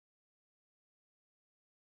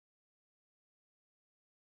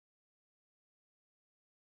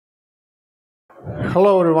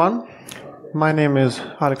Hello everyone, my name is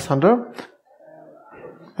Alexander,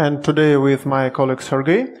 and today with my colleague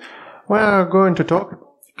Sergey, we are going to talk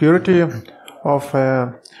about security of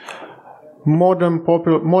a modern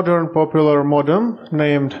popular modem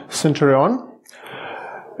named Centurion,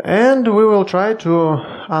 and we will try to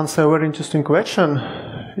answer a very interesting question.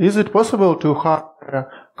 Is it possible to hack a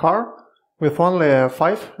car with only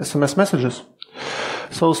 5 SMS messages?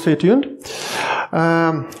 So stay tuned.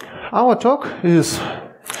 Our talk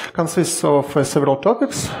consists of several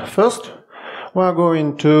topics. First, we are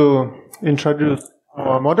going to introduce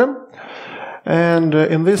our modem, and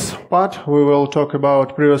in this part we will talk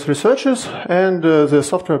about previous researches and the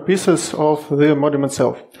software pieces of the modem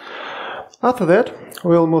itself. After that,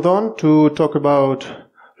 we'll move on to talk about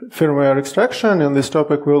firmware extraction. In this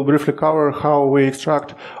topic, we'll briefly cover how we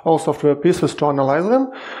extract all software pieces to analyze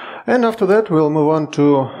them, and after that, we'll move on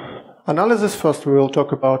to analysis. First, we will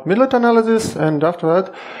talk about MIDlet analysis, and after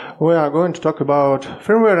that, we are going to talk about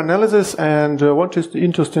firmware analysis and what is the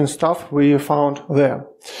interesting stuff we found there.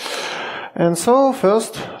 And so,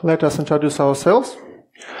 first, let us introduce ourselves.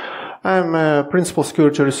 I'm a principal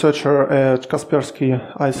security researcher at Kaspersky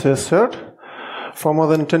ICS CERT. For more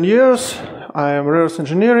than 10 years, I am reverse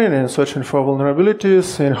engineering and searching for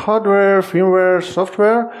vulnerabilities in hardware, firmware,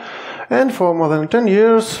 software. And for more than 10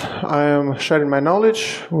 years, I am sharing my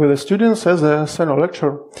knowledge with the students as a senior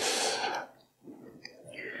lecturer.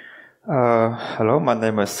 Hello, my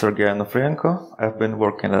name is Sergey Onufrienko. I've been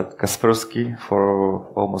working at Kaspersky for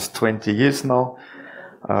almost 20 years now.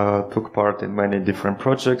 Took part in many different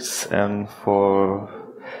projects, and for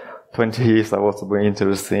 20 years I've also been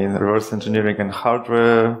interested in reverse engineering and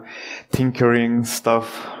hardware, tinkering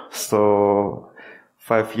stuff. So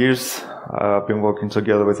 5 years I've been working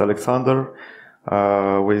together with Alexander,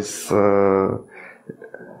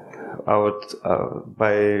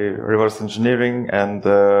 by reverse engineering, and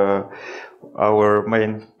our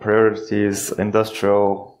main priority is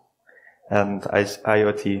industrial and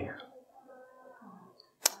IoT.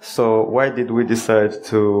 So why did we decide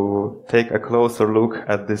to take a closer look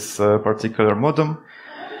at this particular modem,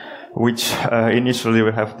 which initially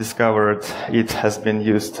we have discovered it has been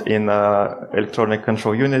used in an electronic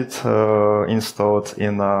control unit installed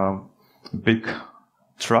in a big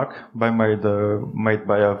truck made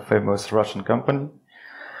by a famous Russian company.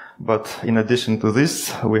 But in addition to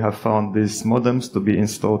this, we have found these modems to be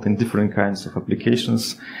installed in different kinds of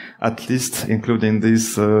applications, at least including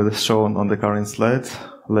these shown on the current slide,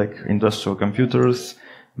 like industrial computers,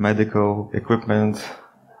 medical equipment,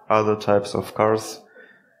 other types of cars,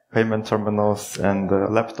 payment terminals, and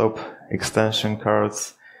laptop extension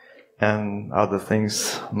cards, and other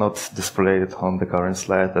things not displayed on the current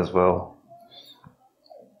slide as well.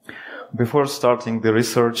 Before starting the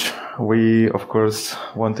research, we, of course,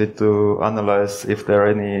 wanted to analyze if there are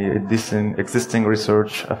any existing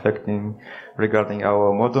research regarding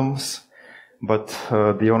our modems, but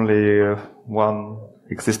the only one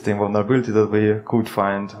existing vulnerability that we could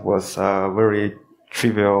find was a very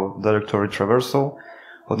trivial directory traversal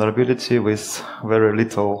vulnerability with very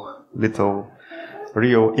little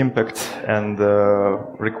real impact and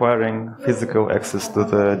requiring physical access to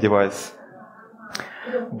the device.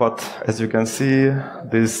 But as you can see,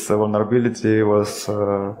 this vulnerability was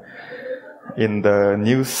in the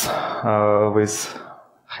news with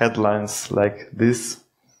headlines like this.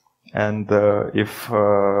 And if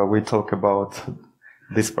we talk about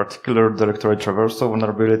this particular directory traversal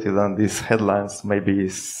vulnerability, then these headlines maybe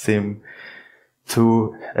seem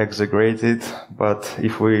too exaggerated. But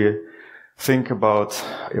if we think about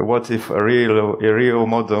what if a real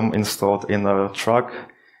modem installed in a truck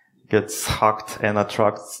gets hacked and a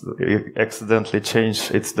truck accidentally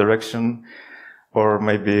change its direction, or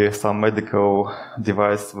maybe some medical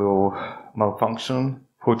device will malfunction,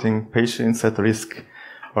 putting patients at risk,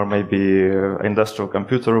 or maybe industrial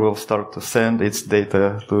computer will start to send its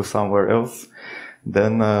data to somewhere else,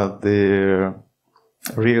 then the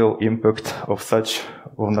real impact of such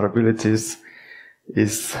vulnerabilities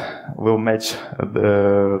will match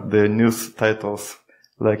the news titles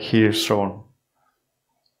like here shown.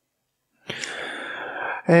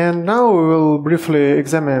 And now we will briefly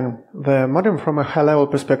examine the modem from a high-level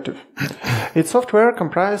perspective. Its software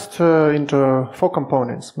comprised into 4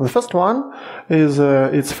 components. The first one is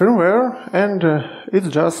its firmware, and it's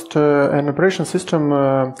just an operation system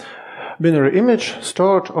binary image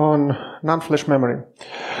stored on non-flash memory.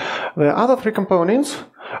 The other 3 components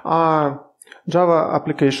are Java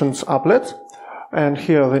applications applets, and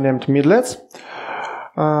here they named MIDlets.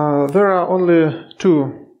 There are only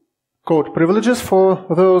 2 code privileges for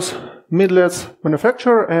those MIDlets,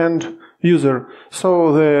 manufacturer and user.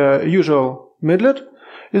 So the usual MIDlet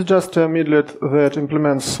is just a MIDlet that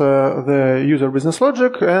implements the user business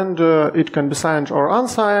logic, and it can be signed or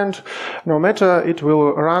unsigned. No matter, it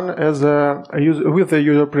will run as a user with the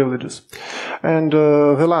user privileges. And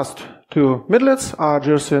the last two MIDlets are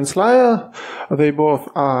Jersey and Slayer. They both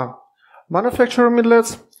are manufacturer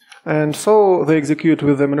MIDlets, and so they execute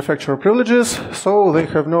with the manufacturer privileges, so they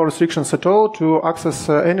have no restrictions at all to access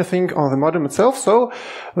anything on the modem itself. So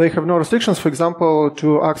they have no restrictions, for example,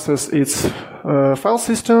 to access its file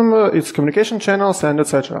system, its communication channels, and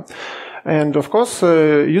etc. And of course,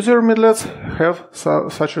 user MIDlets have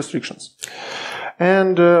such restrictions.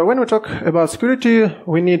 And when we talk about security,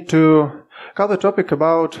 we need to cover the topic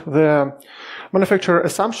about the manufacturer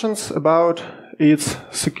assumptions about its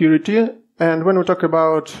security. And when we talk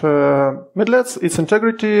about MIDlets, its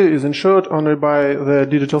integrity is ensured only by the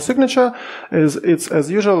digital signature. It's as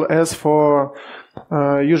usual as for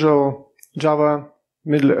usual Java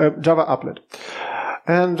applet.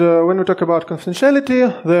 And when we talk about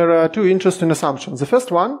confidentiality, there are two interesting assumptions. The first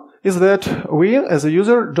one is that we, as a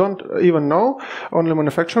user, don't even know, only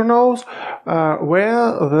manufacturer knows,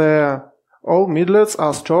 where all MIDlets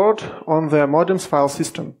are stored on the modem's file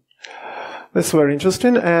system. That's very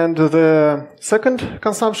interesting. And the second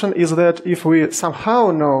consumption is that if we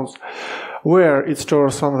somehow know where it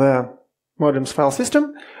stores on the modem's file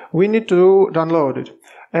system, we need to download it.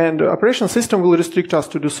 And the operation system will restrict us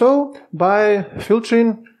to do so by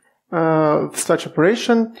filtering such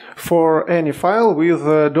operation for any file with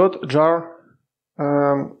 .jar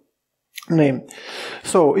name.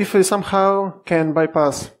 So if we somehow can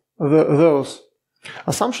bypass those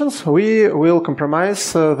assumptions, we will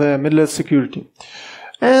compromise the MIDlet security.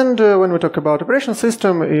 And when we talk about operation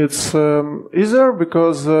system, it's easier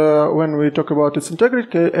because when we talk about its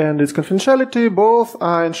integrity and its confidentiality, both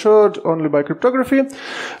are ensured only by cryptography.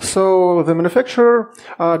 So the manufacturer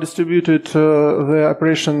distributed the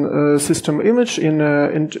operation system image in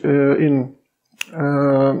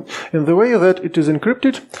the way that it is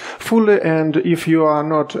encrypted fully, and if you are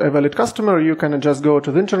not a valid customer, you can just go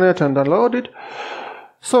to the internet and download it.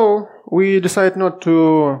 So we decide not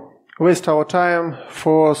to waste our time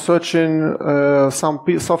for searching some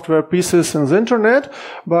software pieces in the internet,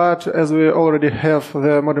 but as we already have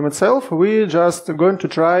the modem itself, we just going to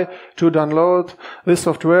try to download this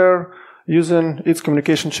software using its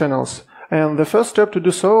communication channels. And the first step to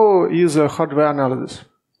do so is a hardware analysis.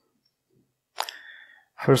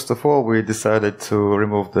 First of all, we decided to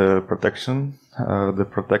remove the protection, the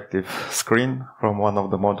protective screen from one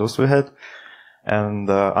of the modules we had. And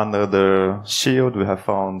under the shield, we have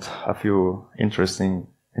found a few interesting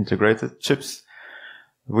integrated chips,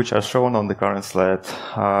 which are shown on the current slide.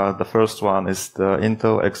 The first one is the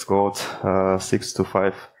Intel Xcode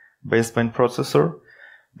 625 baseband processor.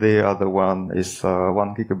 The other one is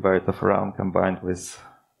 1 GB of RAM combined with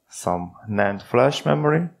some NAND flash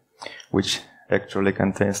memory, which actually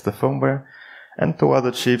contains the firmware. And two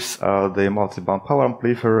other chips are the multi-band power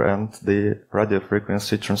amplifier and the radio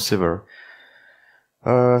frequency transceiver.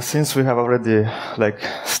 Since we have already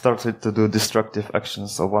started to do destructive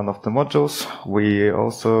actions of one of the modules, we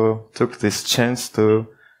also took this chance to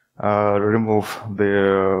remove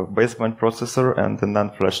the baseband processor and the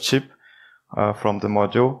NAND flash chip from the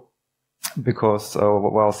module, because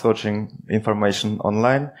while searching information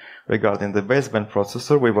online regarding the baseband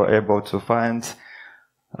processor, we were able to find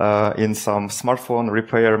in some smartphone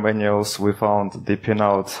repair manuals, we found the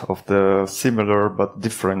pinout of the similar but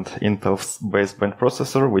different Intel baseband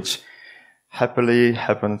processor, which happily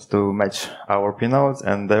happened to match our pinout,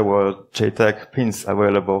 and there were JTAG pins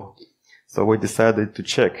available. So we decided to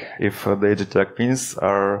check if the JTAG pins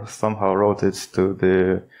are somehow routed to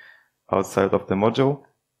the outside of the module.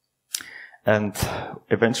 And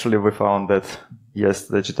eventually we found that, yes,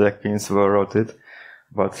 the JTAG pins were routed,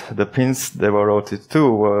 but the pins they were routed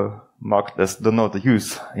to were marked as do not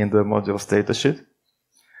use in the module's datasheet.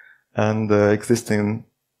 And the existing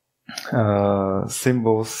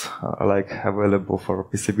symbols available for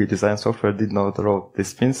PCB design software did not route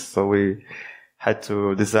these pins, so we had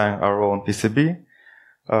to design our own PCB.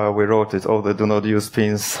 We routed all the do not use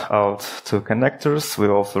pins out to connectors. We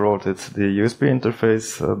also routed the USB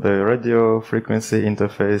interface, the radio frequency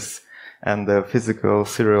interface, and the physical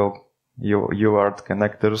serial UART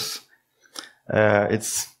connectors.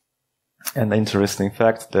 It's an interesting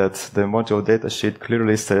fact that the module datasheet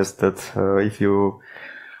clearly says that if you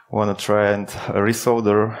want to try and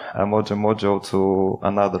resolder a module to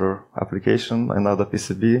another application, another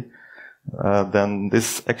PCB, then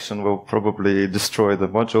this action will probably destroy the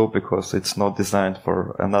module because it's not designed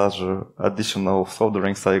for another additional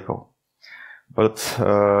soldering cycle. But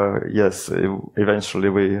yes, eventually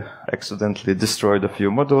we accidentally destroyed a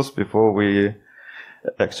few modules before we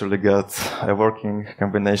actually got a working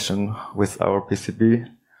combination with our PCB,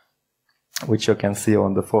 which you can see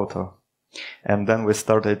on the photo. And then we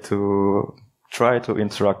started to try to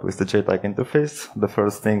interact with the JTAG interface. The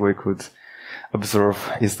first thing we could observe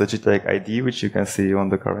is the JTAG ID, which you can see on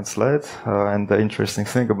the current slide. And the interesting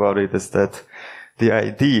thing about it is that the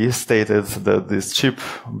ID stated that this chip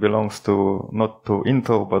belongs to not to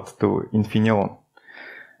Intel, but to Infineon.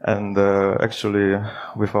 And actually,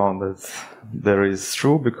 we found that there is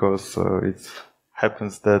true, because it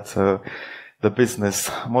happens that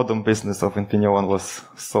the modem business of Infineon was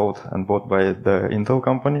sold and bought by the Intel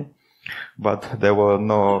company, but there were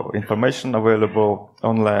no information available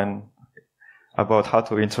online about how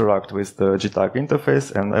to interact with the JTAG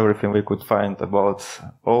interface, and everything we could find about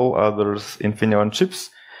all other Infineon chips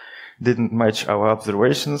didn't match our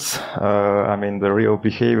observations. I mean, the real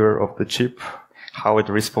behavior of the chip, how it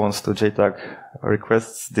responds to JTAG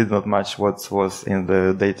requests, did not match what was in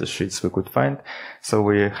the data sheets we could find. So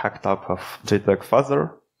we hacked up a JTAG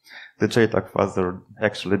fuzzer. The JTAG fuzzer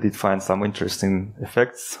actually did find some interesting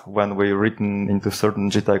effects when we written into certain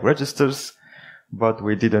JTAG registers, but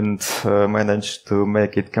we didn't manage to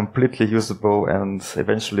make it completely usable, and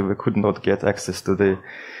eventually we could not get access to the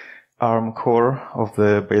ARM core of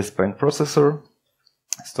the baseband processor.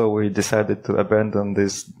 So we decided to abandon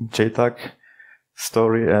this JTAG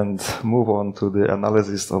story and move on to the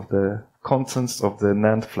analysis of the contents of the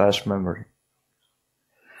NAND flash memory.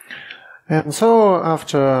 And so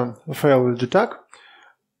after the fail with JTAG,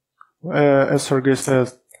 as Sergey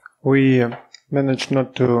says, we managed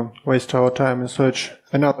not to waste our time in search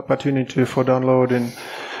another opportunity for downloading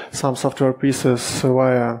some software pieces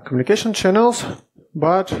via communication channels,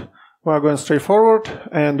 but we are going straight forward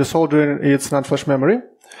and desoldering its NAND flash memory.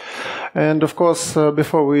 And of course,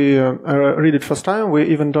 before we read it first time, we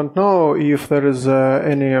even don't know if there is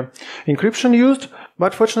any encryption used.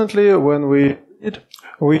 But fortunately, when we read it,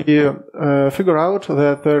 we figure out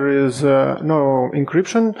that there is no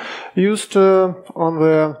encryption used on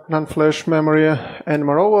the NAND flash memory, and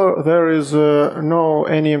moreover, there is no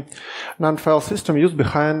any NAND file system used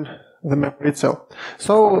behind the memory itself.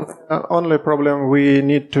 So the only problem we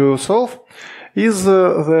need to solve is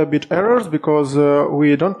the bit errors, because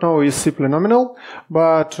we don't know is simply nominal,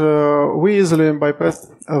 but we easily bypass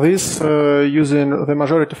this using the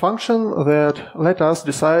majority function that let us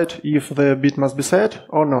decide if the bit must be set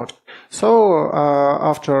or not. So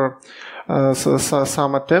after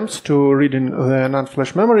some attempts to read in the NAND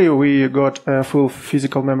flash memory, we got a full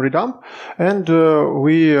physical memory dump, and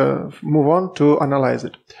we move on to analyze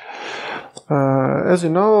it. As you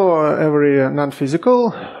know, every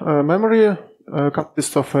non-physical memory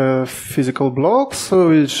consists of physical blocks,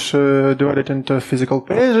 which divided into physical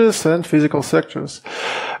pages and physical sectors.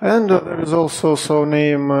 And there is also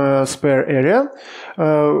so-named spare area,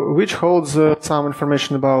 which holds some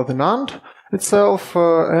information about the NAND itself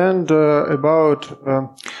and about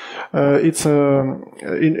its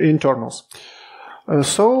internals.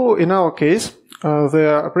 So in our case,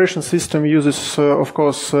 the operation system uses, of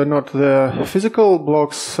course, not the physical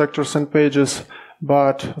blocks, sectors and pages,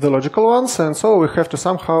 but the logical ones, and so we have to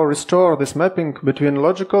somehow restore this mapping between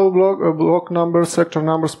logical block numbers, sector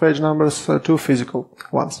numbers, page numbers to physical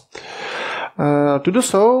ones. To do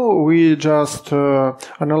so, we just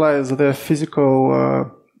analyze the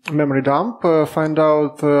physical memory dump, find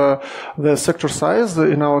out the sector size.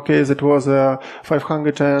 In our case, it was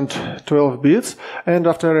 512 bits, and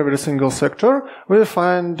after every single sector, we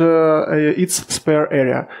find its spare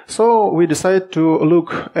area. So we decide to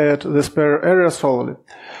look at the spare area solely.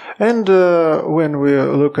 And when we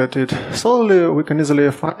look at it solely, we can easily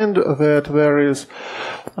find that there is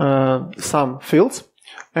some fields,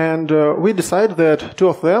 and we decide that two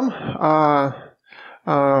of them are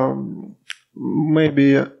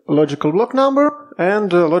maybe logical block number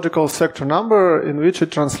and logical sector number, in which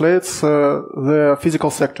it translates the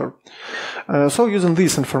physical sector. So using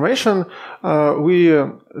this information, we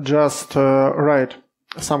just write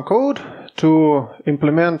some code to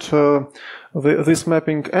implement this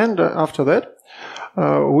mapping, and after that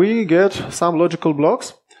we get some logical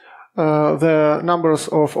blocks. The numbers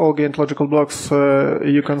of all gained logical blocks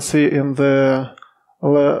you can see in the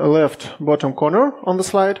left bottom corner on the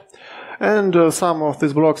slide. And some of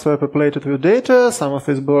these blocks were populated with data, some of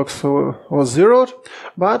these blocks was zeroed,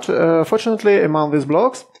 but fortunately among these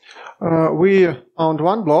blocks we found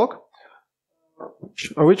one block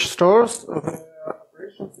which stores the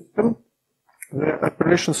operation system the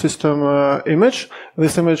operation system image.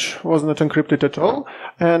 This image was not encrypted at all,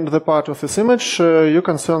 and the part of this image you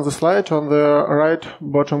can see on the slide on the right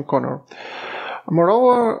bottom corner.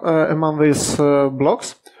 Moreover, among these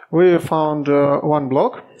blocks, we found one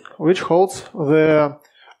block which holds the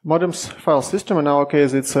modem's file system. In our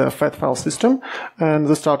case, it's a FAT file system, and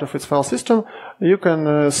the start of its file system you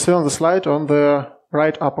can see on the slide on the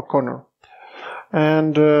right upper corner.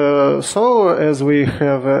 And so, as we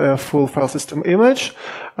have a full file system image,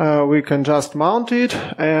 we can just mount it,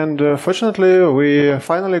 and fortunately, we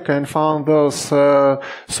finally can find those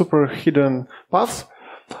super hidden paths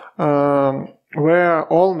where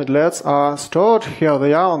all MIDlets are stored. Here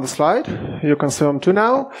they are on the slide. You can see them too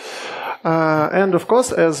now. And of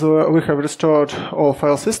course, as we have restored all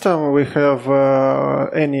file system, we have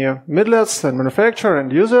any MIDlets and manufacturer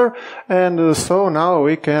and user, and so now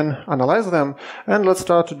we can analyze them. And let's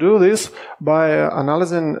start to do this by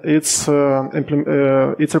analyzing its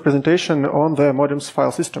representation on the modem's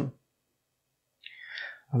file system.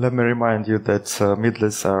 Let me remind you that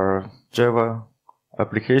MIDlets are Java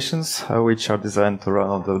applications which are designed to run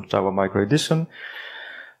on the Java Micro Edition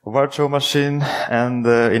virtual machine, and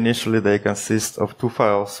initially they consist of two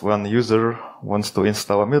files. When user wants to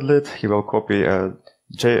install a MIDlet, he will copy a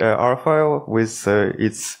JAR file with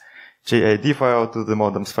its JAD file to the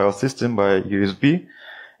modem's file system by USB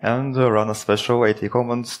and run a special AT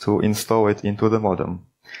command to install it into the modem.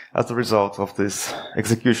 As a result of this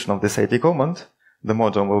execution of this AT command, the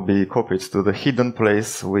modem will be copied to the hidden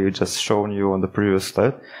place we just shown you on the previous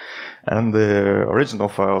slide, and the original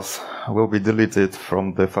files will be deleted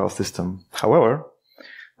from the file system. However,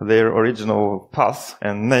 their original path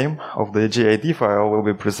and name of the JAD file will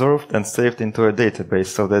be preserved and saved into a database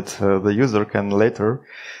so that the user can later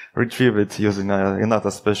retrieve it using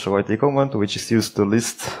another special IT command, which is used to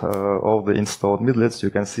list all the installed MIDlets.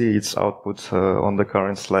 You can see its output on the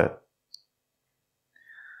current slide.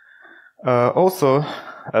 Also,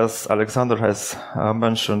 as Alexander has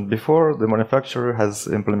mentioned before, the manufacturer has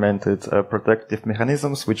implemented protective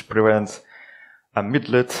mechanisms which prevent a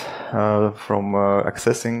MIDlet from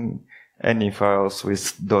accessing any files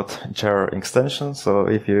with .jar extension. So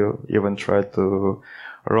if you even try to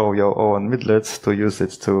roll your own MIDlets to use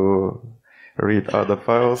it to read other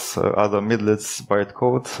files, other MIDlets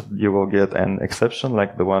bytecode, you will get an exception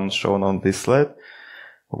like the one shown on this slide,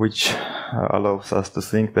 which allows us to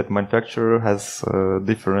think that manufacturer has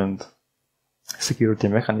different security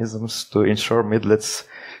mechanisms to ensure MIDlet's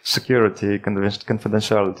security,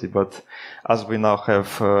 confidentiality. But as we now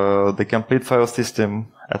have the complete file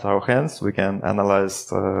system at our hands, we can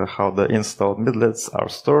analyze how the installed MIDlets are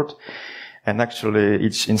stored. And actually,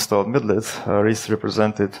 each installed MIDlet is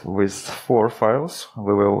represented with 4 files.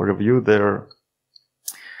 We will review their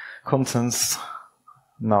contents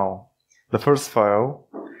now. The first file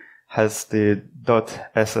has the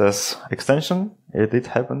 .ss extension. It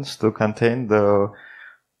happens to contain the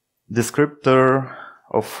descriptor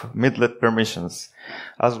of MIDlet permissions.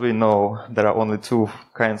 As we know, there are only 2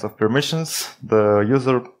 kinds of permissions: the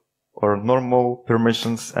user or normal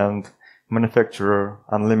permissions and manufacturer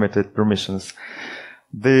unlimited permissions.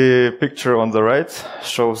 The picture on the right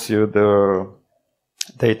shows you the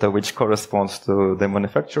data which corresponds to the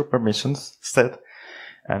manufacturer permissions set.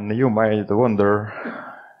 And you might wonder,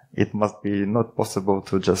 it must be not possible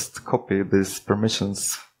to just copy this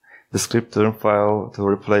permissions descriptor file to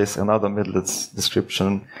replace another MIDlet's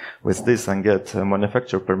description with this and get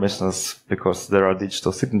manufacturer permissions, because there are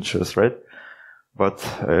digital signatures, right? But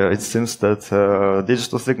it seems that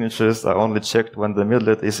digital signatures are only checked when the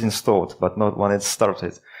MIDlet is installed, but not when it's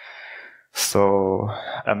started. So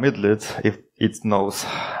a MIDlet, if it knows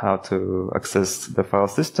how to access the file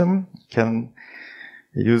system, can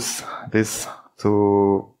use this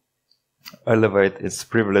to elevate its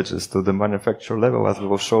privileges to the manufacturer level, as we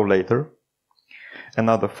will show later.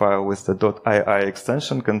 Another file with the .ii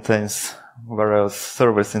extension contains various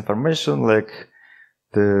service information, like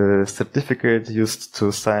the certificate used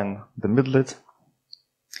to sign the MIDlet.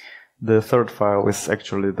 The third file is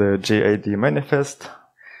actually the JAD manifest.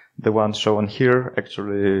 The one shown here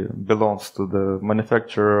actually belongs to the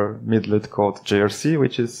manufacturer MIDlet called JRC,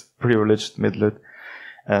 which is privileged MIDlet.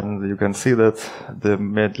 And you can see that the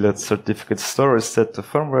MIDlet certificate store is set to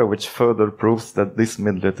firmware, which further proves that this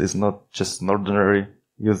MIDlet is not just an ordinary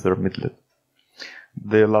user MIDlet.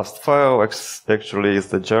 The last file actually is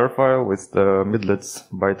the jar file with the MIDlet's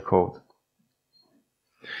bytecode.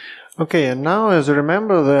 Okay, and now, as you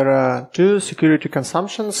remember, there are 2 security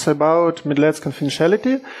consumptions about MIDlet's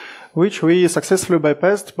confidentiality, which we successfully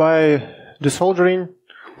bypassed by desoldering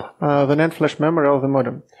the NAND flash memory of the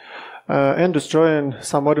modem. and destroying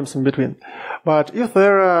some modems in between. But if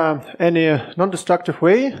there are any non-destructive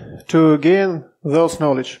way to gain those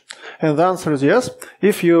knowledge, and the answer is yes,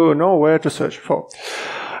 if you know where to search for.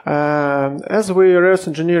 As we reverse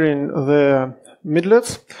engineering the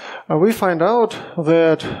MIDlets, we find out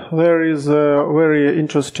that there is a very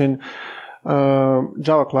interesting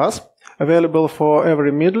Java class available for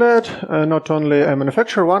every MIDlet, not only a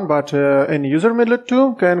manufacturer one, but any user MIDlet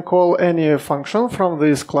too can call any function from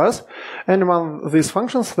this class. And among these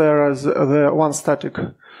functions, there is the one static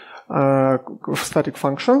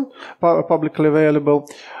function, publicly available,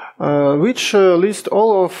 which lists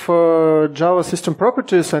all of Java system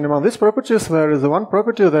properties, and among these properties there is one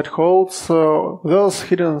property that holds those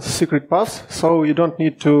hidden secret paths, so you don't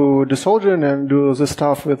need to desolder and do the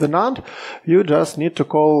stuff with the NAND. You just need to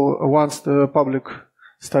call once the public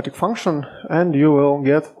static function and you will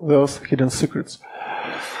get those hidden secrets.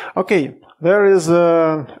 Okay, there is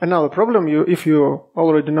another problem. If you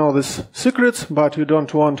already know these secrets but you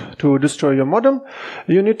don't want to destroy your modem,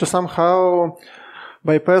 you need to somehow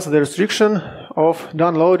bypass the restriction of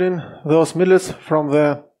downloading those MIDlets from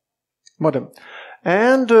the modem.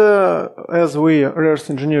 And as we reverse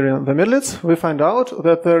engineering the MIDlets, we find out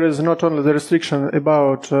that there is not only the restriction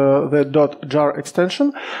about the .jar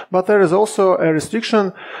extension, but there is also a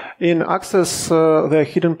restriction in access the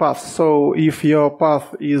hidden path. So if your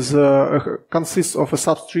path is consists of a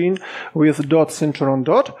substring with center on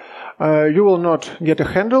dot, you will not get a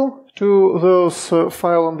handle to those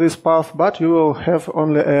file on this path, but you will have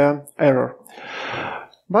only an error.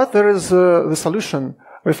 But there is the solution.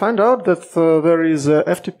 We find out that there is a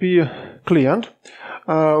FTP client,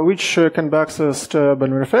 which can be accessed by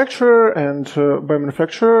manufacturer and by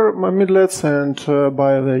manufacturer MIDlets and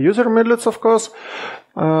by the user MIDlets, of course.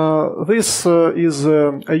 This is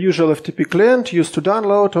a usual FTP client used to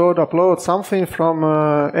download or upload something from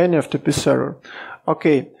any FTP server.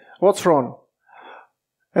 Okay, what's wrong?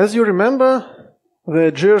 As you remember, the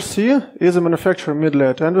GRC is a manufacturer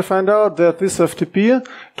MIDlet, and we find out that this FTP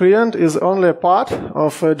client is only a part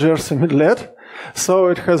of a GRC MIDlet, so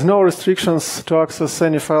it has no restrictions to access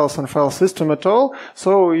any files on file system at all.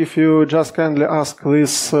 So if you just kindly ask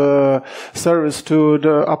this service to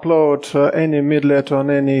upload any MIDlet on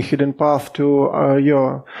any hidden path to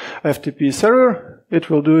your FTP server, it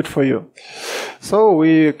will do it for you. So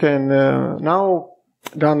we can now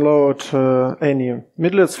download any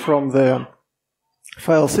MIDlets from the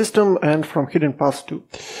file system and from hidden paths too.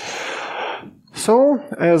 So,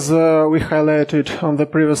 as we highlighted on the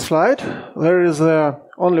previous slide, there is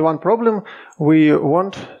only one problem we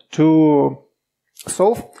want to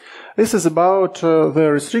solve. This is about the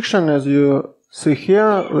restriction. As you see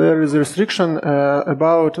here, there is a restriction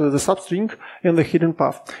about the substring in the hidden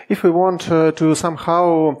path. If we want to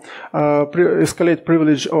somehow escalate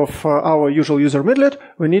privilege of our usual user MIDlet,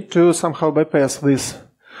 we need to somehow bypass this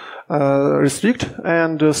restrict,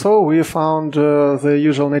 and so we found the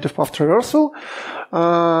usual native path traversal.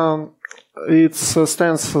 It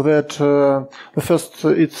stands that the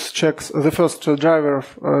first driver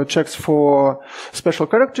checks for special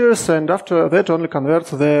characters, and after that only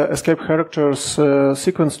converts the escape characters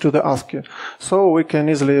sequence to the ASCII. So we can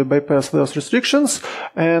easily bypass those restrictions,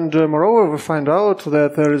 and moreover we find out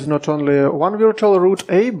that there is not only one virtual root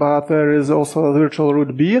A, but there is also a virtual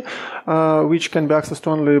root B, which can be accessed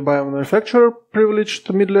only by manufacturer privileged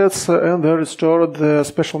MIDlets, and there is stored the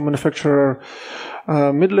special manufacturer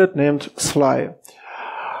MIDlet named Sly.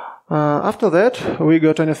 After that, we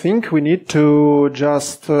got anything. We need to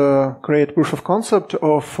just create proof of concept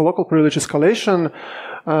of local privilege escalation.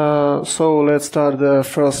 So let's start the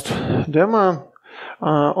first demo.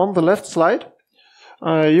 On the left slide,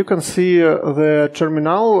 you can see the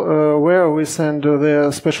terminal where we send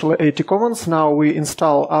the special AT commands. Now we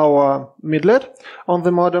install our MIDlet on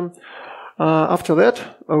the modem. After that,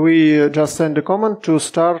 we just send a command to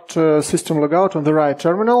start system logout on the right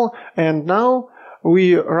terminal, and now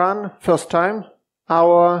we run first time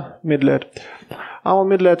our MIDlet. Our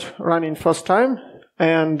MIDlet running first time,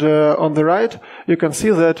 and on the right you can see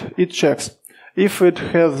that it checks if it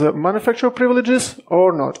has manufacturer privileges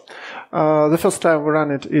or not. The first time we run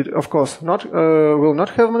it, it of course will not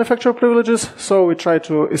have manufacturer privileges, so we try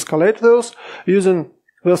to escalate those using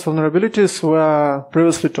those vulnerabilities were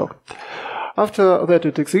previously talked. After that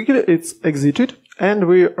it's exited, and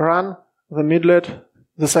we run the MIDlet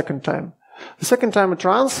the second time. The second time it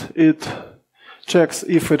runs, it checks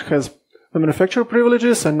if it has the manufacturer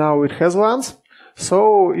privileges, and now it has ones.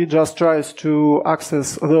 So it just tries to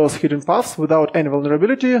access those hidden paths without any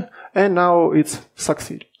vulnerability, and now it's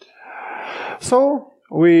succeed. So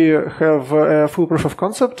we have a full proof of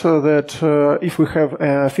concept that if we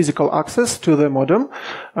have physical access to the modem,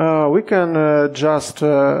 we can just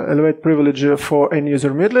elevate privilege for any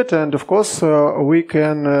user MIDlet, and of course we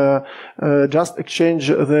can just exchange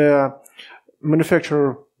the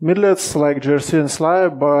manufacturer MIDlets like GRC and SLI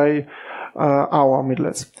by our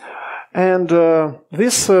MIDlets. And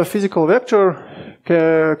this physical vector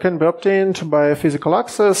can be obtained by physical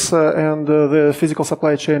access, and the physical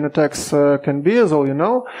supply chain attacks can be, as all you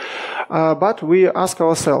know. But we ask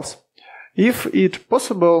ourselves, if it's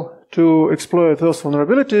possible to exploit those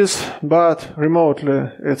vulnerabilities, but remotely,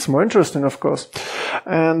 it's more interesting, of course.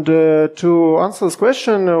 And to answer this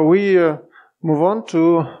question, we move on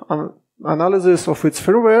to analysis of its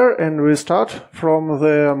firmware, and we start from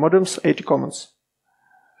the modem's AT commands.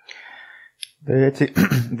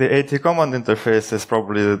 The AT command interface is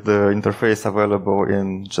probably the interface available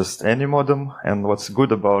in just any modem, and what's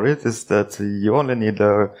good about it is that you only need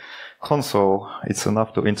a console. It's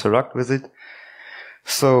enough to interact with it.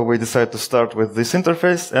 So we decided to start with this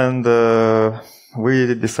interface, and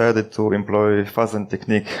we decided to employ fuzzing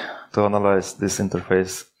technique to analyze this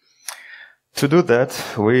interface. To do that,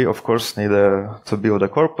 we of course need to build a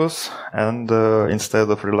corpus, and instead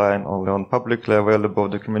of relying only on publicly available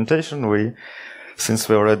documentation, since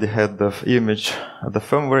we already had the image, the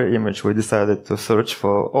firmware image, we decided to search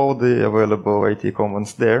for all the available AT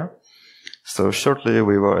commands there. So shortly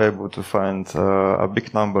we were able to find a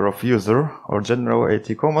big number of user or general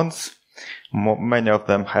AT commands. Many of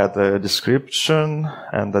them had a description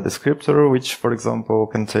and a descriptor, which, for example,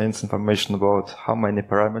 contains information about how many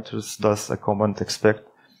parameters does a command expect.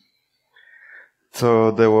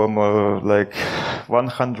 So there were more like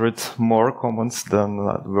 100 more commands than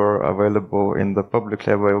were available in the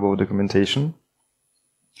publicly available documentation.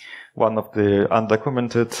 One of the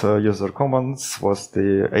undocumented user commands was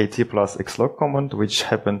the AT plus xlog command, which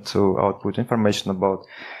happened to output information about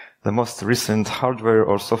the most recent hardware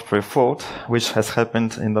or software fault which has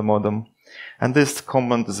happened in the modem. And this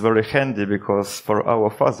command is very handy because for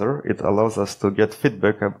our fuzzer, it allows us to get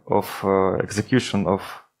feedback of execution of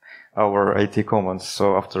our AT commands.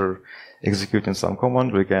 So after executing some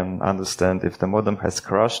command, we can understand if the modem has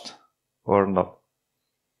crashed or not.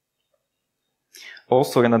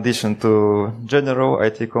 Also, in addition to general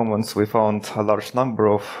AT commands, we found a large number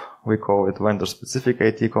of, we call it vendor-specific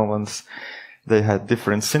AT commands. They had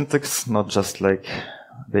different syntax, not just like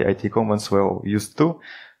the AT commands we're used to,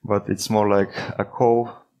 but it's more like a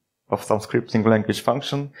call of some scripting language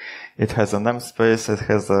function. It has a namespace, it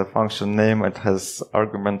has a function name, it has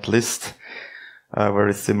argument list,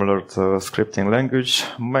 very similar to scripting language.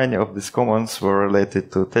 Many of these commands were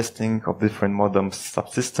related to testing of different modem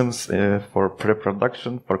subsystems for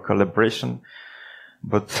pre-production, for calibration.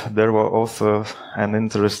 But there were also an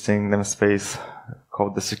interesting namespace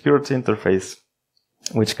called the security interface,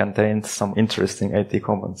 which contained some interesting AT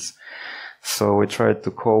commands. So we tried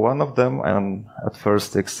to call one of them, and at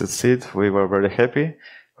first it succeeded. We were very happy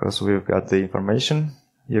because we've got the information.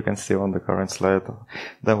 You can see on the current slide.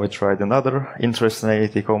 Then we tried another interesting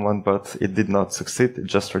AT command, but it did not succeed. It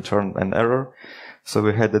just returned an error. So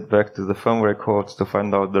we headed back to the firmware code to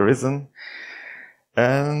find out the reason.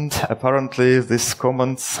 And apparently these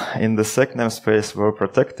commands in the sec namespace were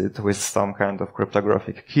protected with some kind of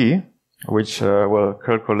cryptographic key, which were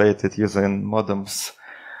calculated using modems,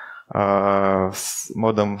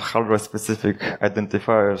 modem hardware-specific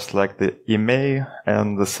identifiers like the IMEI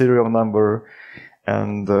and the serial number.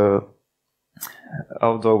 And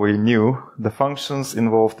although we knew the functions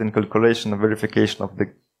involved in calculation and verification of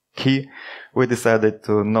the key, we decided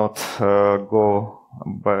to not go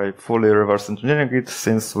by fully reverse engineering it,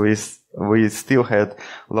 since we still had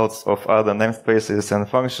lots of other namespaces and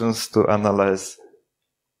functions to analyze.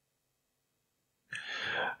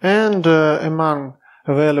 And among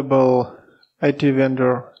available IT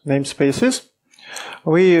vendor namespaces,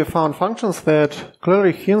 we found functions that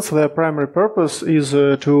clearly hints their primary purpose is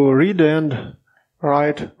to read and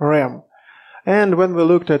write RAM. And when we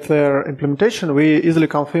looked at their implementation, we easily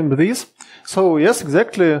confirmed this. So yes,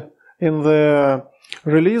 exactly, in the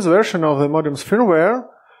release version of the modem's firmware,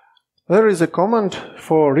 there is a command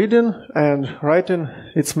for reading and writing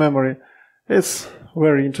its memory. It's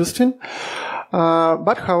very interesting.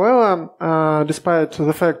 But however, despite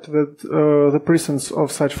the fact that the presence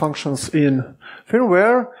of such functions in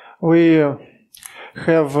firmware, we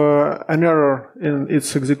have an error in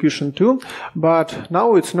its execution too. But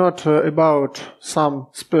now it's not about some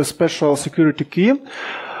special security key.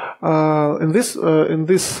 In this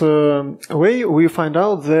way, we find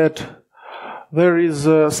out that there is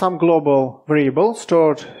some global variable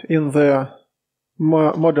stored in the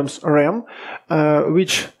modem's RAM,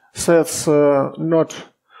 which sets not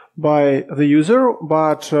by the user,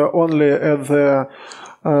 but only at the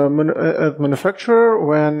at manufacturer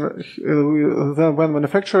when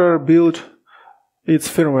manufacturer build its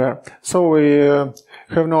firmware. So we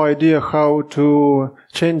have no idea how to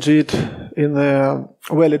change it in a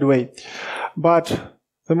valid way. But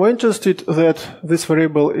the more interested that this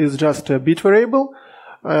variable is just a bit variable.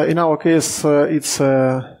 In our case, it's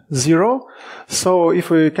 0. So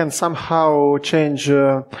if we can somehow change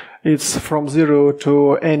it's from 0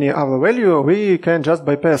 to any other value, we can just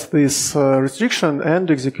bypass this restriction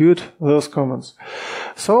and execute those commands.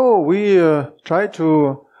 So we try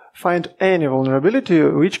to find any vulnerability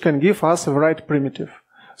which can give us a write primitive.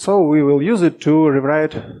 So we will use it to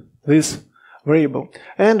rewrite this variable.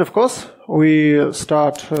 And of course, we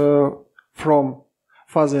start from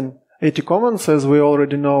fuzzing 80 commands, as we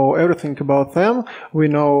already know everything about them. We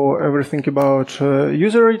know everything about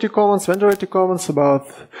user 80 commands, vendor 80 commands, about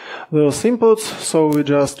those inputs. So we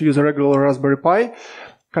just use a regular Raspberry Pi,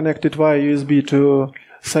 connect it via USB to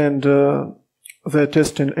send the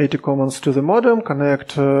testing 80 commands to the modem,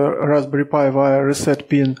 connect Raspberry Pi via reset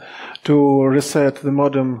pin to reset the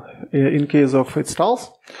modem in case of it stalls,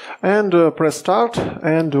 and press start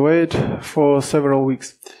and wait for several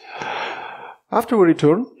weeks. After we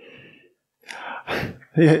return,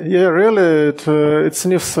 really, it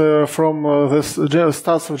sniffs from the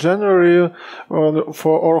start of January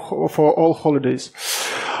for all holidays.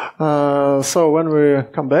 So when we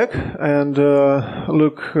come back and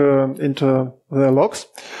look into the logs,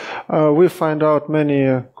 we find out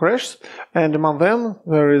many crashes, and among them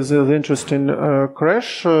there is the interesting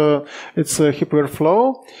crash. It's a heap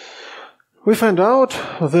overflow. We find out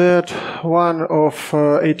that one of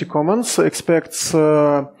 80 commands expects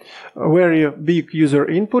very big user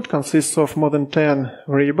input, consists of more than 10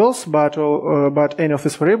 variables, but any of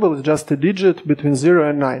these variables is just a digit between 0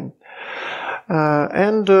 and 9.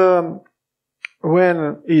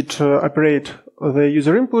 When it operates the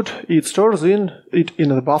user input, it stores it in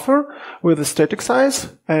the buffer with a static size,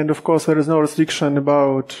 and of course there is no restriction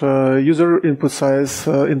about user input size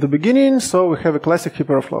in the beginning, so we have a classic heap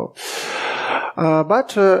overflow.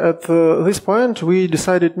 But at this point we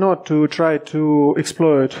decided not to try to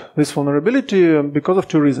exploit this vulnerability because of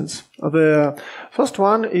two reasons. The first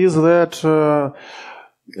one is that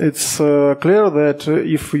it's clear that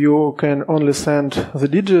if you can only send the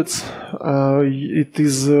digits, it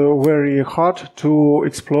is very hard to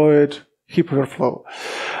exploit heap overflow.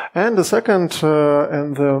 And the second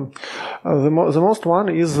and the most one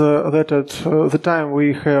is that at the time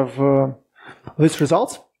we have these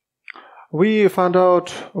results, we found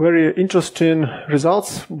out very interesting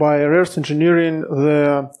results by reverse engineering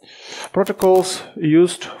the protocols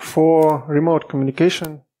used for remote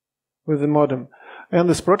communication with the modem. And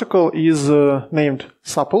this protocol is named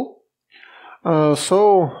SUPL.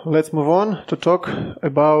 So let's move on to talk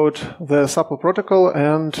about the SUPL protocol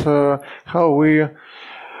and how we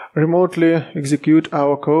remotely execute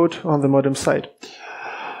our code on the modem side.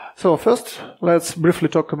 So first, let's briefly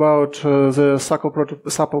talk about the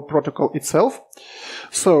SUPL protocol itself.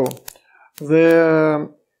 So the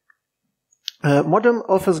modem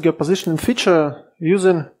offers geopositioning feature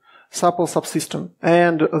using SUPL subsystem,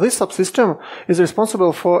 and this subsystem is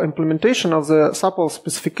responsible for implementation of the SUPL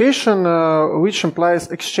specification, which implies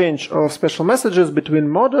exchange of special messages between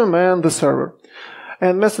modem and the server.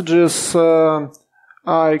 And messages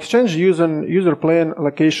are exchanged using user plane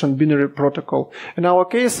location binary protocol. In our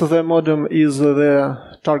case, the modem is the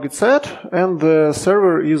target set and the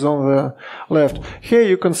server is on the left. Here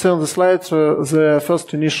you can see on the slide the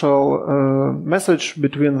first initial message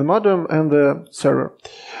between the modem and the server.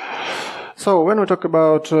 So when we talk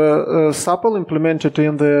about SUPL implemented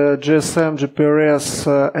in the GSM, GPRS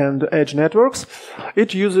and Edge networks,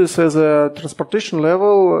 it uses as a transportation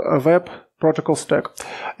level a web protocol stack.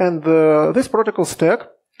 And this protocol stack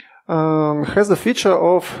has the feature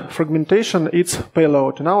of fragmentation its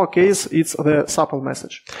payload. In our case, it's the SUPL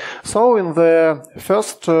message. So in the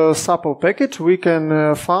first SUPL packet, we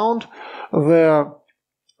can found the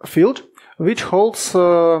field which holds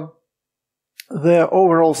the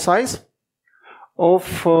overall size of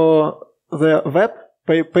the web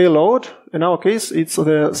payload. In our case, it's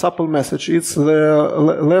the SUPL message. It's the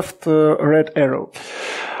left red arrow.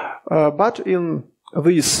 But in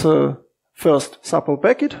this first SUPL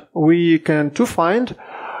packet, we can find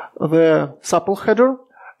the SUPL header,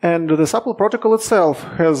 and the SUPL protocol itself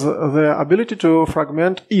has the ability to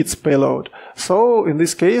fragment its payload. So in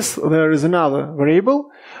this case, there is another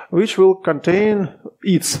variable which will contain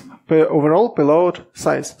its overall payload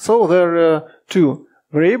size. So there are two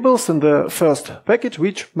variables in the first packet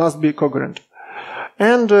which must be coherent.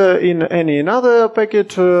 And in any another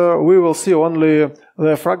packet, we will see only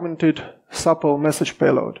the fragmented SUPL message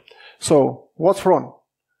payload. So, what's wrong?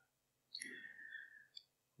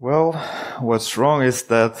 Well, what's wrong is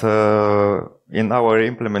that in our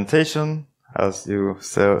implementation, as you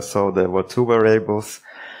saw, there were two variables,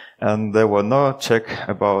 and there were no check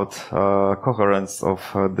about coherence of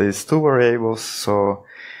these two variables. So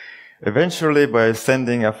eventually, by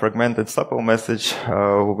sending a fragmented SUPL message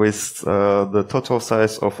with the total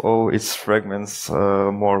size of all its fragments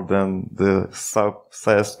more than the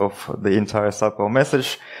size of the entire SUPL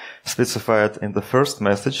message specified in the first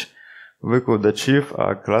message, we could achieve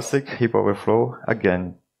a classic heap overflow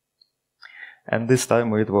again. And this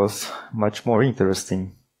time it was much more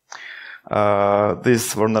interesting.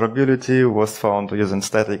 This vulnerability was found using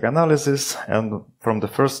static analysis, and from the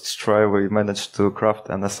first try we managed to craft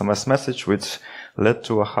an SMS message which led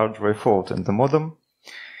to a hard drive fault in the modem.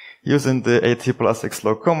 Using the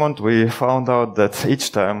AT+xlog command, we found out that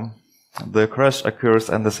each time the crash occurs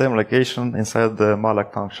in the same location inside the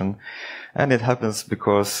malloc function, and it happens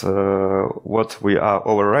because what we are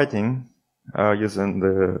overwriting using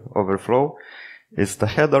the overflow is the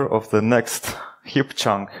header of the next heap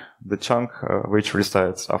chunk, the chunk which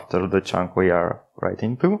resides after the chunk we are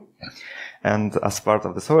writing to. And as part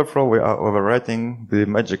of this overflow, we are overwriting the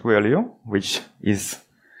magic value, which is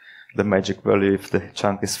the magic value if the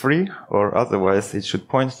chunk is free, or otherwise it should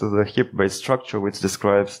point to the heap-based structure which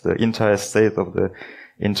describes the entire state of the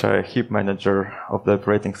entire heap manager of the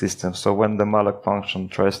operating system. So when the malloc function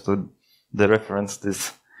tries to dereference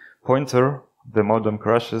this pointer, the modem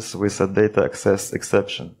crashes with a data access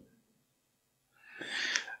exception.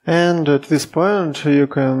 And at this point, you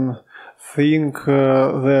can think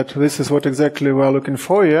that this is what exactly we are looking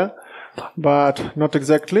for here, but not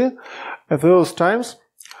exactly. At those times,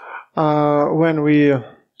 when we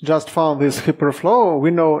just found this heap overflow, we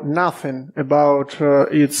know nothing about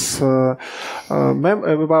its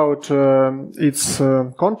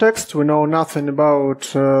context. We know nothing about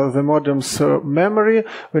the modem's memory.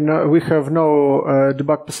 We have no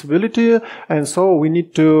debug possibility, and so we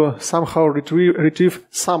need to somehow retrieve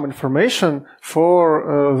some information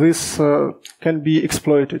for this can be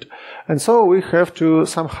exploited. And so we have to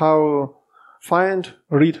somehow find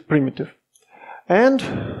read primitive. And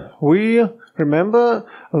we remember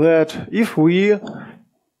that if we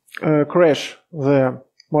crash the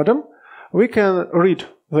modem, we can read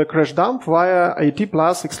the crash dump via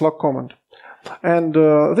AT+xlog command. And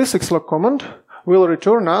this xlog command will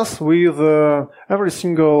return us with every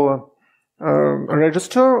single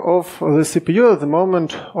register of the CPU at the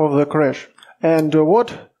moment of the crash. And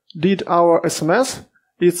what did our SMS?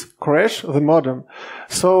 It's crash the modem.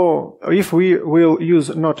 So if we will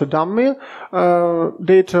use not a dummy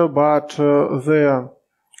data, but the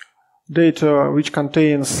data which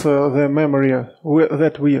contains the memory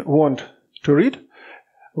that we want to read,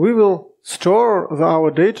 we will store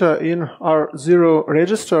our data in R0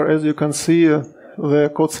 register, as you can see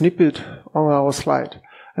the code snippet on our slide.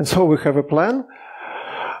 And so we have a plan.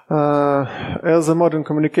 As the modern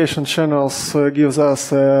communication channels gives us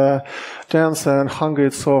tens and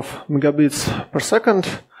hundreds of megabits per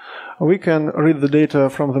second, we can read the data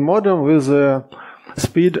from the modem with a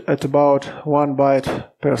speed at about 1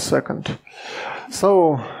 byte per second.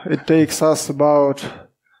 So it takes us about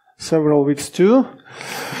several weeks to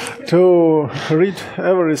read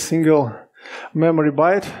every single memory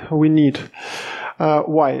byte we need.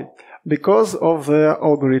 Why? Because of the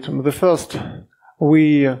algorithm. The first,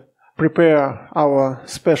 we prepare our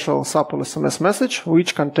special SUPL SMS message,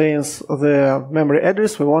 which contains the memory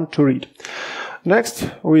address we want to read. Next,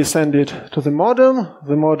 we send it to the modem.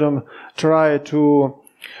 The modem try to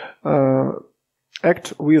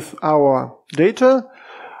act with our data,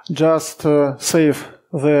 just save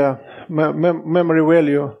the memory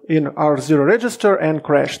value in R0 register and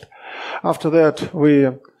crashed. After that, we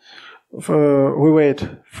wait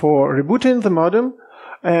for rebooting the modem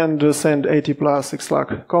and send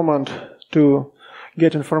AT+xlog command to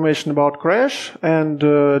get information about crash and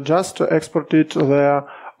just export it the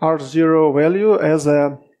R0 value as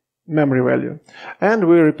a memory value. And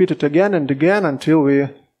we repeat it again and again until we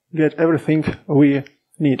get everything we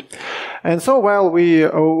need. And so while we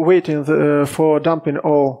are waiting for dumping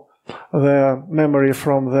all the memory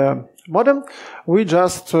from the modem, we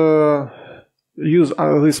just use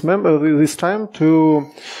this time to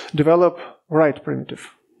develop write primitive.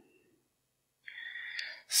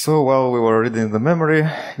 So while we were reading the memory,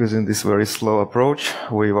 using this very slow approach,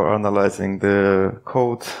 we were analyzing the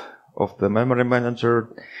code of the memory manager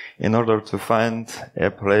in order to find a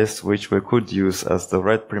place which we could use as the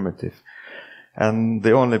write primitive. And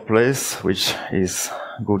the only place which is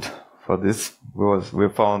good for this was we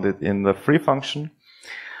found it in the free function.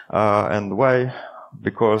 And why?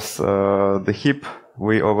 Because the heap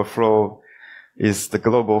we overflow is the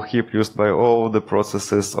global heap used by all the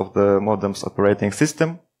processes of the modem's operating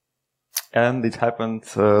system. And it happened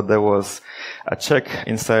there was a check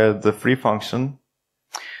inside the free function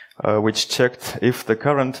which checked if the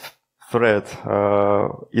current thread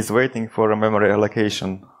is waiting for a memory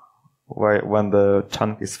allocation when the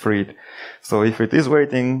chunk is freed. So if it is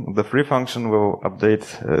waiting, the free function will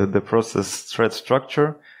update the process thread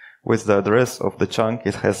structure with the address of the chunk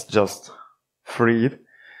it has just freed.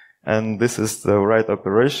 And this is the write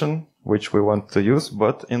operation which we want to use.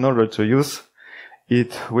 But in order to use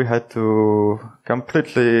it, we had to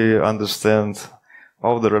completely understand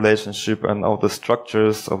all the relationship and all the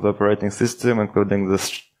structures of the operating system, including the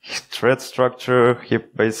thread structure,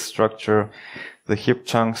 heap base structure, the heap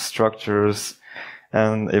chunk structures,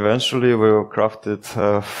 and eventually we crafted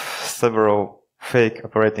several fake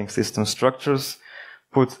operating system structures,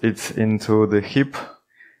 put it into the heap,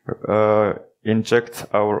 inject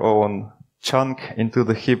our own chunk into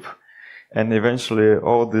the heap, and eventually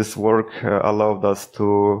all this work allowed us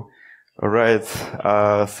to write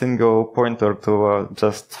a single pointer to a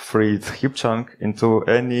just freed heap chunk into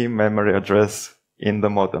any memory address in the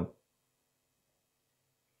modem.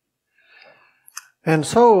 And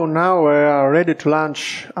so now we are ready to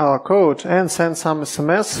launch our code and send some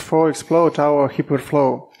SMS for exploit our heap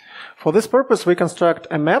overflow. For this purpose, we construct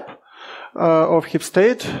a map of heap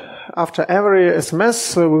state after every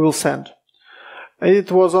SMS we will send.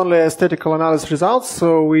 It was only a statistical analysis results,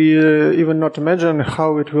 so we even not imagine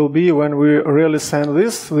how it will be when we really send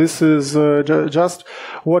this. This is just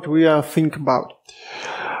what we are think about.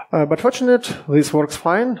 But fortunately, this works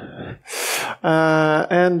fine.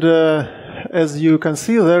 And as you can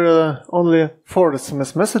see, there are only 4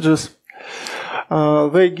 SMS messages.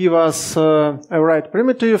 They give us a write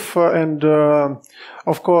primitive, and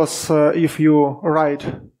of course, if you write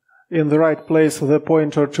in the right place the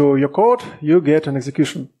pointer to your code, you get an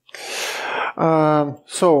execution.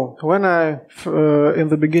 So when I in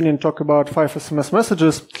the beginning talk about 5 SMS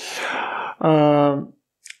messages,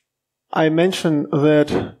 I mentioned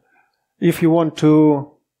that if you want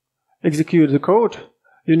to execute the code,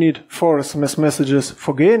 you need 4 SMS messages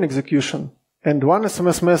for gain execution and 1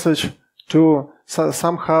 SMS message to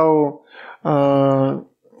somehow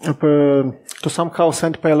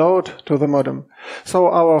send payload to the modem. So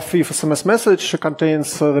our 5th SMS message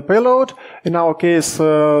contains the payload. In our case,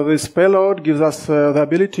 this payload gives us the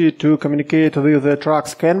ability to communicate with the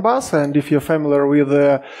truck's CAN bus. And if you're familiar with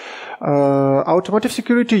the automotive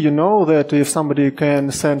security, you know that if somebody can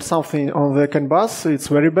send something on the CAN bus, it's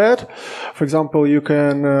very bad. For example, you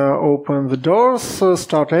can open the doors,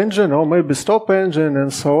 start engine, or maybe stop engine,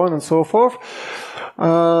 and so on and so forth.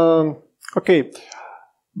 Okay.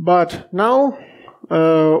 But now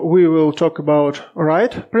we will talk about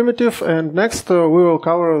write primitive, and next we will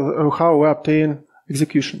cover how we obtain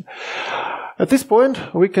execution. At this point,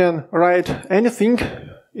 we can write anything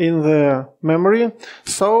in the memory.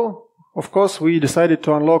 So, of course, we decided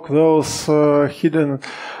to unlock those hidden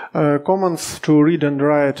commands to read and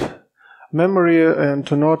write memory and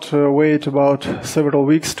to not wait about several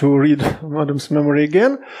weeks to read modem's memory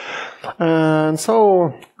again. And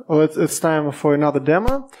so it's time for another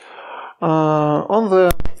demo. On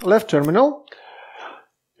the left terminal,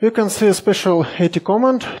 you can see a special AT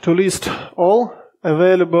command to list all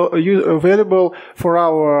available for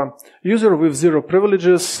our user with 0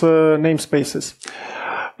 privileges namespaces.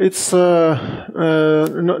 It's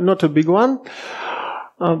not a big one.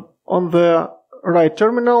 On the right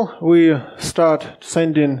terminal, we start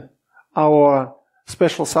sending our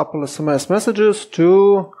special SUPL SMS messages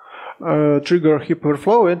to trigger heap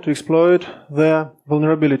overflow and to exploit the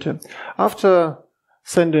vulnerability. After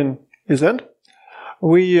sending is end,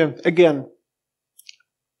 we again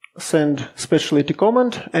send special AT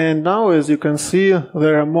command, and now, as you can see,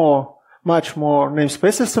 there are much more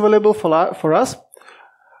namespaces available for us.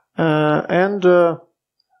 And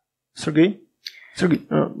Sergey.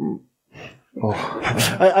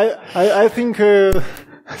 I think.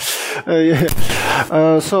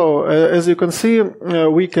 So as you can see,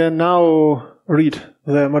 we can now read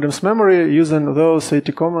the modem's memory using those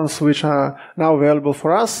AT commands which are now available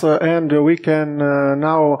for us, and we can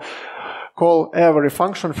now call every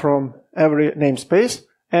function from every namespace.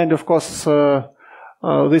 And of course,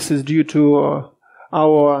 this is due to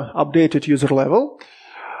our updated user level.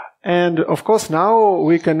 And of course now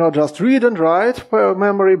we cannot just read and write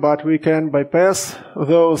memory, but we can bypass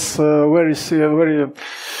those very security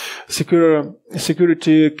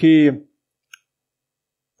key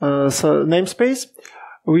namespace,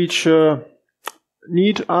 which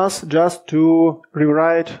need us just to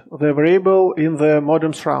rewrite the variable in the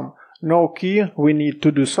modem's RAM. No key, we need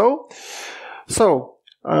to do so. So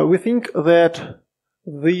we think that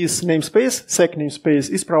this namespace, sec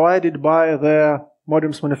namespace, is provided by the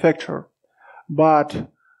modem's manufacturer. But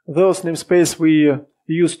those namespace we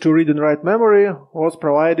used to read and write memory was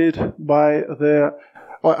provided by the,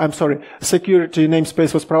 security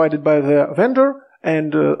namespace was provided by the vendor,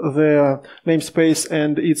 and the namespace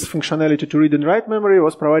and its functionality to read and write memory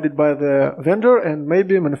was provided by the vendor, and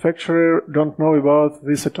maybe manufacturer don't know about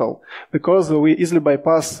this at all, because we easily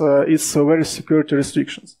bypass its various security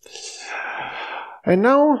restrictions. And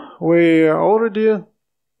now we already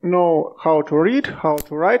know how to read, how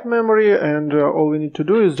to write memory, and all we need to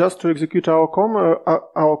do is just to execute our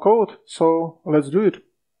code. So let's do it.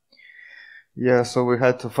 Yeah, so we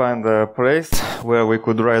had to find a place where we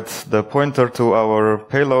could write the pointer to our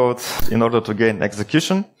payload in order to gain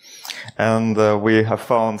execution. And we have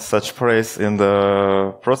found such place in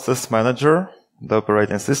the process manager, the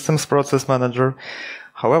operating systems process manager.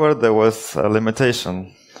 However, there was a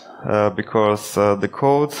limitation. Because the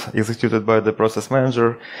code executed by the process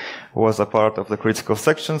manager was a part of the critical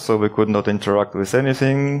section, so we could not interact with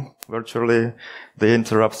anything virtually. The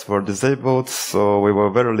interrupts were disabled, so we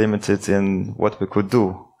were very limited in what we could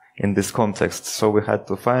do in this context. So we had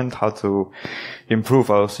to find how to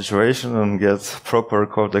improve our situation and get proper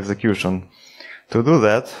code execution. To do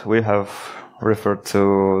that, we have referred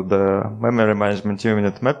to the memory management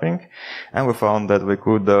unit mapping, and we found that we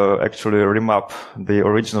could actually remap the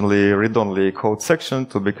originally read-only code section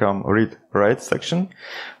to become read-write section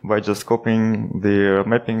by just copying the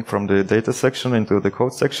mapping from the data section into the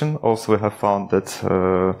code section. Also, we have found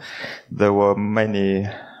that there were many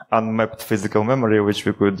unmapped physical memory which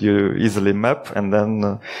we could easily map and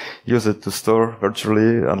then use it to store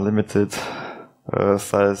virtually unlimited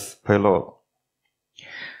size payload.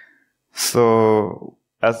 So,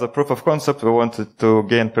 as a proof of concept, we wanted to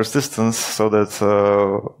gain persistence so that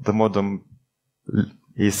the modem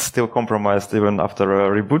is still compromised even after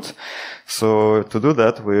a reboot. So, to do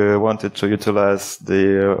that, we wanted to utilize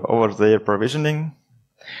the over-the-air provisioning,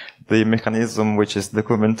 the mechanism which is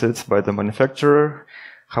documented by the manufacturer.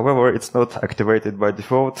 However, it's not activated by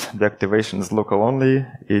default. The activation is local only.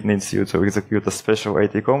 It needs you to execute a special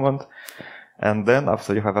AT command. And then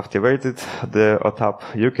after you have activated the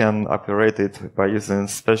OTAP, you can operate it by using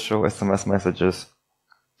special SMS messages.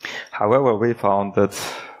 However, we found that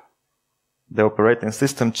the operating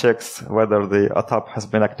system checks whether the OTAP has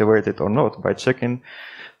been activated or not by checking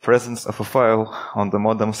presence of a file on the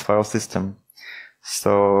modem's file system.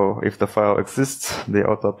 So if the file exists, the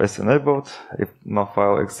OTAP is enabled. If no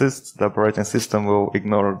file exists, the operating system will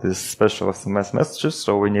ignore these special SMS messages.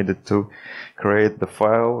 So we needed to create the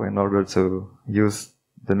file in order to use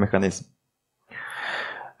the mechanism.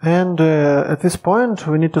 And at this point,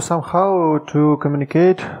 we need to somehow to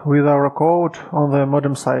communicate with our code on the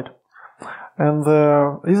modem side. And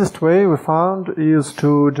the easiest way we found is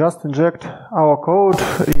to just inject our code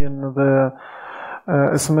in the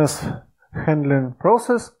SMS handling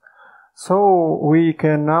process, so we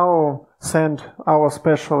can now send our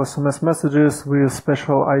special SMS messages with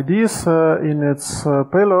special IDs in its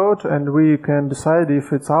payload, and we can decide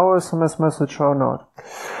if it's our SMS message or not.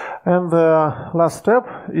 And the last step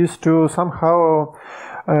is to somehow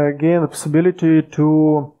gain the possibility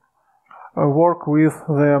to work with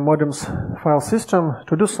the modem's file system.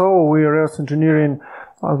 To do so, we reverse engineering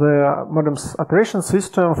the modem's operation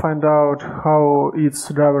system, find out how its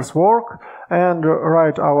drivers work, and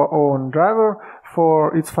write our own driver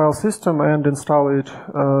for its file system and install it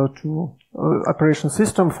to operation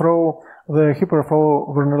system through the heap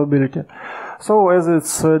overflow vulnerability. So as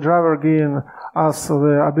its driver gain us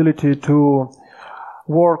the ability to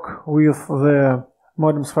work with the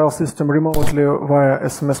modem's file system remotely via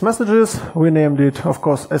SMS messages, we named it, of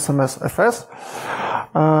course, SMSFS.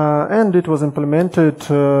 And it was implemented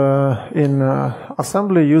in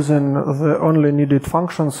assembly using the only needed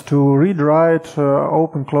functions to read, write,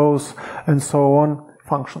 open, close, and so on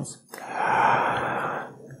functions.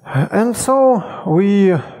 And so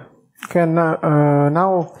we can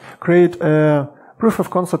now create a proof of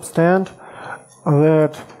concept stand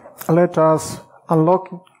that let us unlock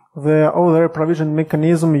the over-the-air provision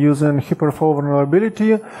mechanism using heap overflow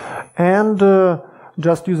vulnerability, and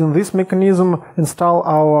just using this mechanism install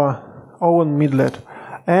our own MIDlet.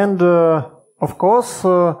 And of course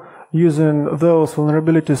using those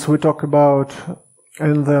vulnerabilities we talk about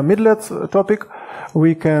in the MIDlets topic,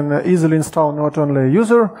 we can easily install not only a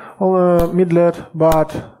user on a MIDlet,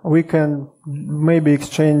 but we can maybe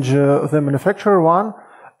exchange the manufacturer one,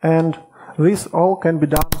 and this all can be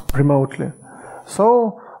done remotely.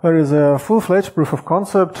 So there is a full-fledged proof of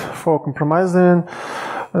concept for compromising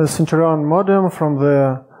a Centurion modem from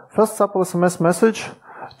the first SUPL SMS message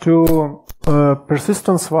to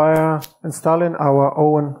persistence via installing our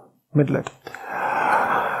own MIDlet.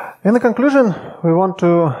 In the conclusion, we want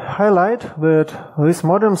to highlight that these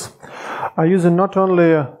modems are using not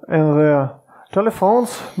only in the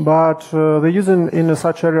telephones, but they're using in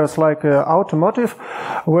such areas like automotive,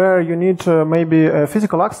 where you need maybe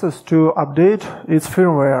physical access to update its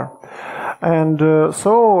firmware. And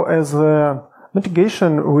so as a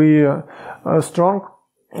mitigation, we strong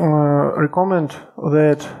recommend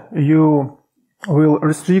that you will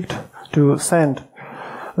restrict to send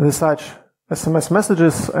such SMS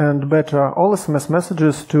messages and better all SMS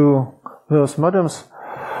messages to those modems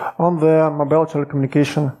on the mobile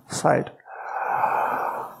telecommunication side.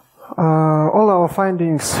 All our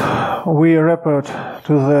findings we report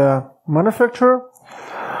to the manufacturer.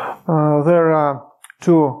 There are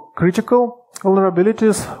two critical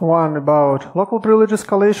vulnerabilities, one about local privilege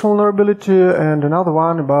escalation vulnerability and another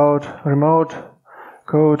one about remote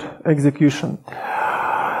code execution.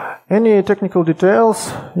 Any technical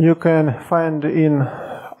details you can find in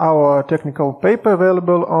our technical paper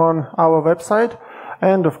available on our website,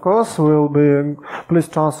 and of course we'll be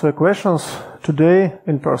pleased to answer questions today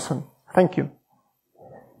in person. Thank you.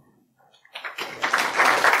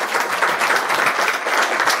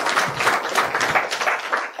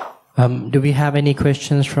 Do we have any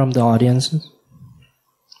questions from the audience?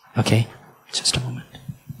 Okay, just a moment.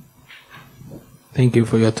 Thank you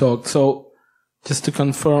for your talk. So, just to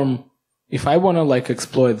confirm, if I want to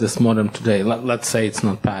exploit this modem today, let's say it's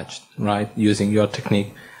not patched, right, using your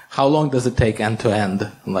technique, how long does it take end to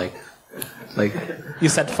end? Like you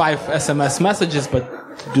said 5 SMS messages, but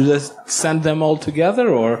do they send them all together,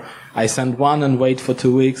 or I send one and wait for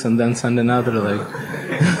 2 weeks and then send another?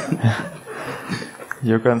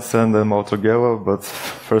 You can send them all together, but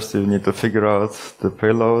first you need to figure out the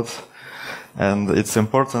payload. And it's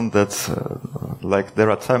important that, there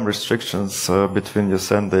are time restrictions between you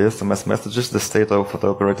send the SMS messages. The state of the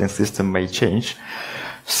operating system may change,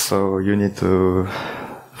 so you need to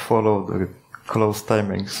follow the close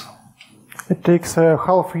timings. It takes a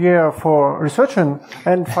half year for researching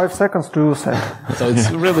and 5 seconds to send. So it's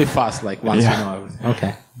really fast, once you know.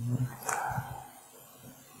 Okay.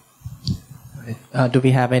 Do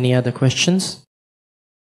we have any other questions?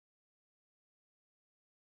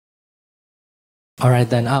 All right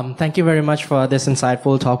then. Thank you very much for this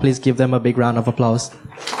insightful talk. Please give them a big round of applause.